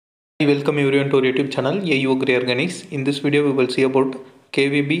I welcome everyone to our YouTube channel AU Organics. In this video we will see about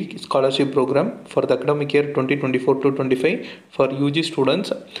KVB Scholarship Program for the academic year 2024 to 25 for UG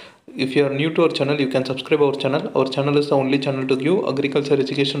students. If you are new to our channel, you can subscribe our channel. Our channel is the only channel to give agriculture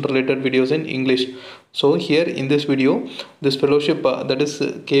education related videos in English. So here in this video, this fellowship that is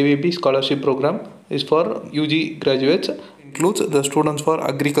KVB Scholarship Program is for UG graduates. Includes the students for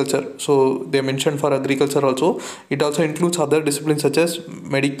agriculture, so they mentioned for agriculture also. It also includes other disciplines such as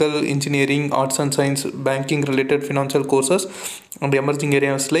medical, engineering, arts and science, banking related financial courses, and emerging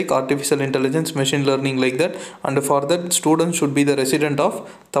areas like artificial intelligence, machine learning, like that. And for that, students should be the resident of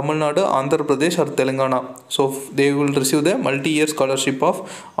Tamil Nadu, Andhra Pradesh or Telangana. So they will receive the multi-year scholarship of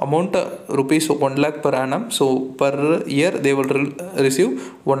amount rupees 1 lakh per annum. So per year they will receive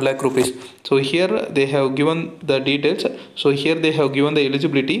 1 lakh rupees. So here they have given the details. So here they have given the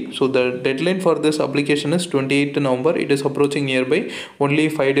eligibility. So the deadline for this application is 28th November. It is approaching nearby. Only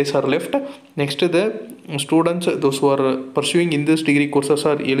 5 days are left. Next, the students, those who are pursuing in this degree courses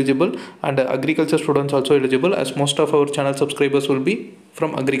are eligible, and agriculture students also eligible, as most of our channel subscribers will be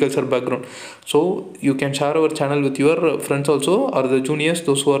from agriculture background. So you can share our channel with your friends also, or the juniors,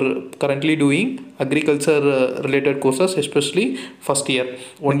 those who are currently doing agriculture related courses, especially first year.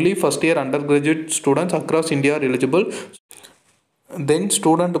 Only first year undergraduate students across India are eligible. Then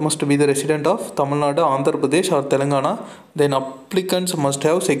student must be the resident of Tamil Nadu, Andhra Pradesh or Telangana. Then applicants must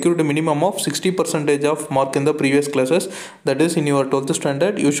have secured a minimum of 60% of mark in the previous classes. That is, in your 12th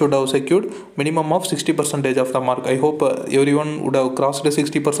standard, you should have secured minimum of 60% of the mark. I hope everyone would have crossed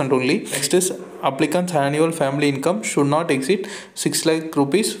 60% only. Next is, applicants' annual family income should not exceed 6 lakh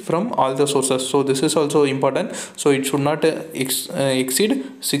rupees from all the sources. So this is also important. So it should not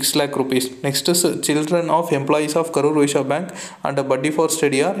exceed 6 lakh rupees. Next is, children of employees of Karur Vysya Bank and Buddy for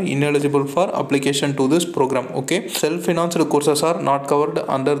Study are ineligible for application to this program. Okay, self-financed courses are not covered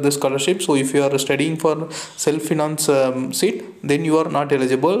under this scholarship. So if you are studying for self-finance seat, then you are not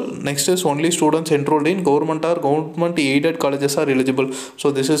eligible. Next is, only students enrolled in government or government aided colleges are eligible. So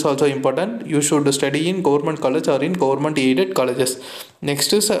this is also important. You should study in government college or in government aided colleges.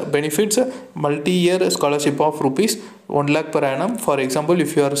 Next is, benefits multi-year scholarship of rupees 1 lakh per annum. For example,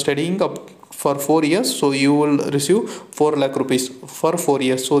 if you are studying up for 4 years, so you will receive 4 lakh rupees for 4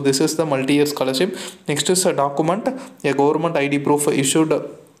 years. So this is the multi-year scholarship. Next is a document, a government ID proof issued.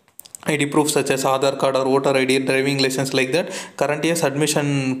 ID proof such as Aadhaar card or voter ID, driving license, like that. Current year's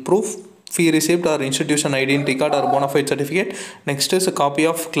admission proof, fee receipt or institution identity card or bona fide certificate. Next is a copy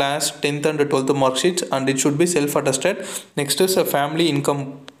of class 10th and 12th mark sheets, and it should be self-attested. Next is a family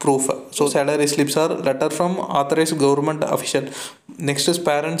income proof. So salary slips are letter from authorized government official. Next is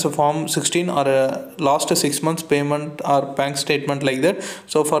parents form 16 or last 6 months payment or bank statement, like that.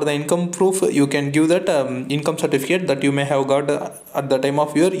 So for the income proof, you can give that income certificate that you may have got at the time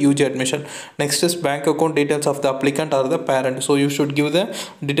of your UG admission. Next is bank account details of the applicant or the parent. So you should give the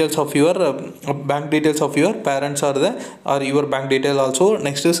details of your bank details of your parents or your bank detail also.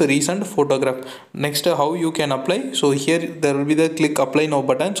 Next is a recent photograph. Next, how you can apply. So here there will be the click apply now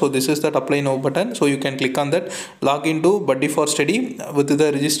button. So this is that apply now button. So you can click on that, log into Buddy for Study with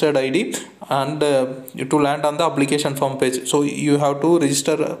the registered ID, and to land on the application form page. So you have to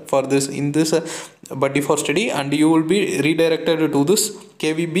register for this in this Buddy for Study, and you will be redirected to this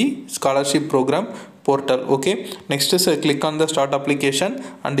KVB Scholarship Program portal. Okay, next is click on the start application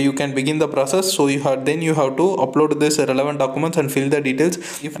and you can begin the process. So you have to upload this relevant documents and fill the details.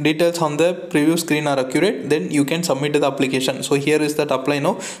 If details on the preview screen are accurate, then you can submit the application. So here is that apply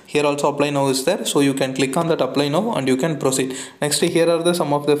now. Here also apply now is there. So you can click on that apply now and you can proceed. Next, here are the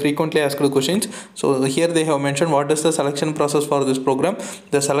some of the frequently asked questions. So here they have mentioned what is the selection process for this program.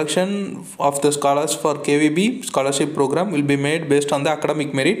 The selection of the scholars for KVB Scholarship Program will be made based on the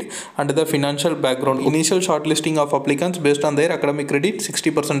academic merit and the financial background. Initial shortlisting of applicants based on their academic credit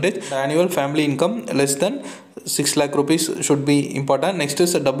 60%. The annual family income less than 6 lakh rupees should be important. Next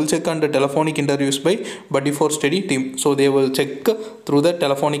is a double check and telephonic interviews by Buddy for Study team. So they will check through the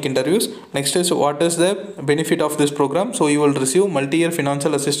telephonic interviews. Next is, what is the benefit of this program. So you will receive multi-year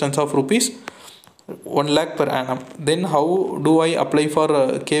financial assistance of rupees 1 lakh per annum. Then how do I apply for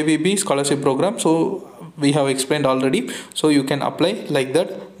KVB Scholarship Program? So we have explained already. So you can apply like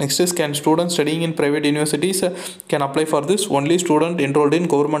that. Next is, can students studying in private universities can apply for this? Only student enrolled in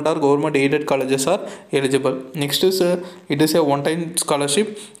government or government aided colleges are eligible. Next is, it is a one-time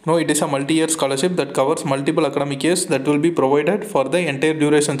scholarship. No, it is a multi-year scholarship that covers multiple academic years that will be provided for the entire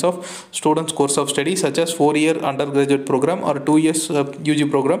durations of students' course of study, such as 4-year undergraduate program or 2 years UG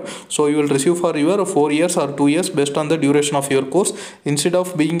program. So you will receive for your 4 years or 2 years based on the duration of your course. Instead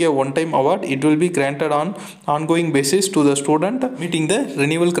of being a one-time award, it will be granted on ongoing basis to the student meeting the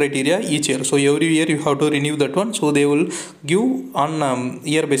renewal renewal criteria each year. So every year you have to renew that one. So they will give on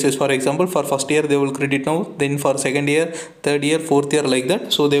year basis. For example, for first year they will credit now, then for second year, third year, fourth year, like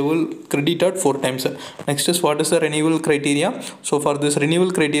that. So they will credit at 4 times. Next is what is the renewal criteria. So for this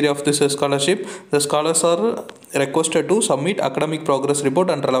renewal criteria of this scholarship, the scholars are requested to submit academic progress report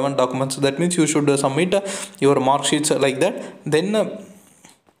and relevant documents. That means you should submit your mark sheets like that. Then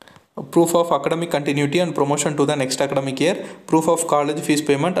proof of academic continuity and promotion to the next academic year, proof of college fees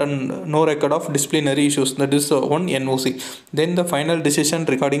payment, and no record of disciplinary issues, that is one NOC. Then the final decision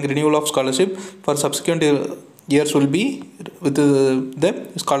regarding renewal of scholarship for subsequent years will be with the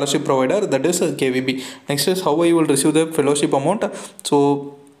scholarship provider, that is KVB. Next is how I will receive the fellowship amount.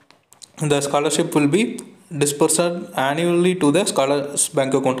 So the scholarship will be dispersed annually to the scholars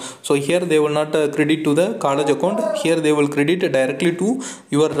bank account. So here they will not credit to the college account, here they will credit directly to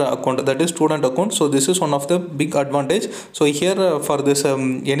your account, that is student account. So this is one of the big advantage. So here for this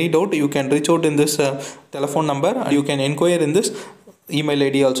any doubt you can reach out in this telephone number, and you can inquire in this email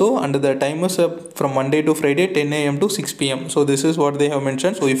ID also, and the time is from Monday to Friday 10 AM to 6 PM. So this is what they have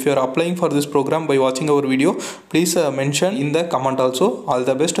mentioned. So if you are applying for this program by watching our video, please mention in the comment also. All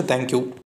the best. Thank you.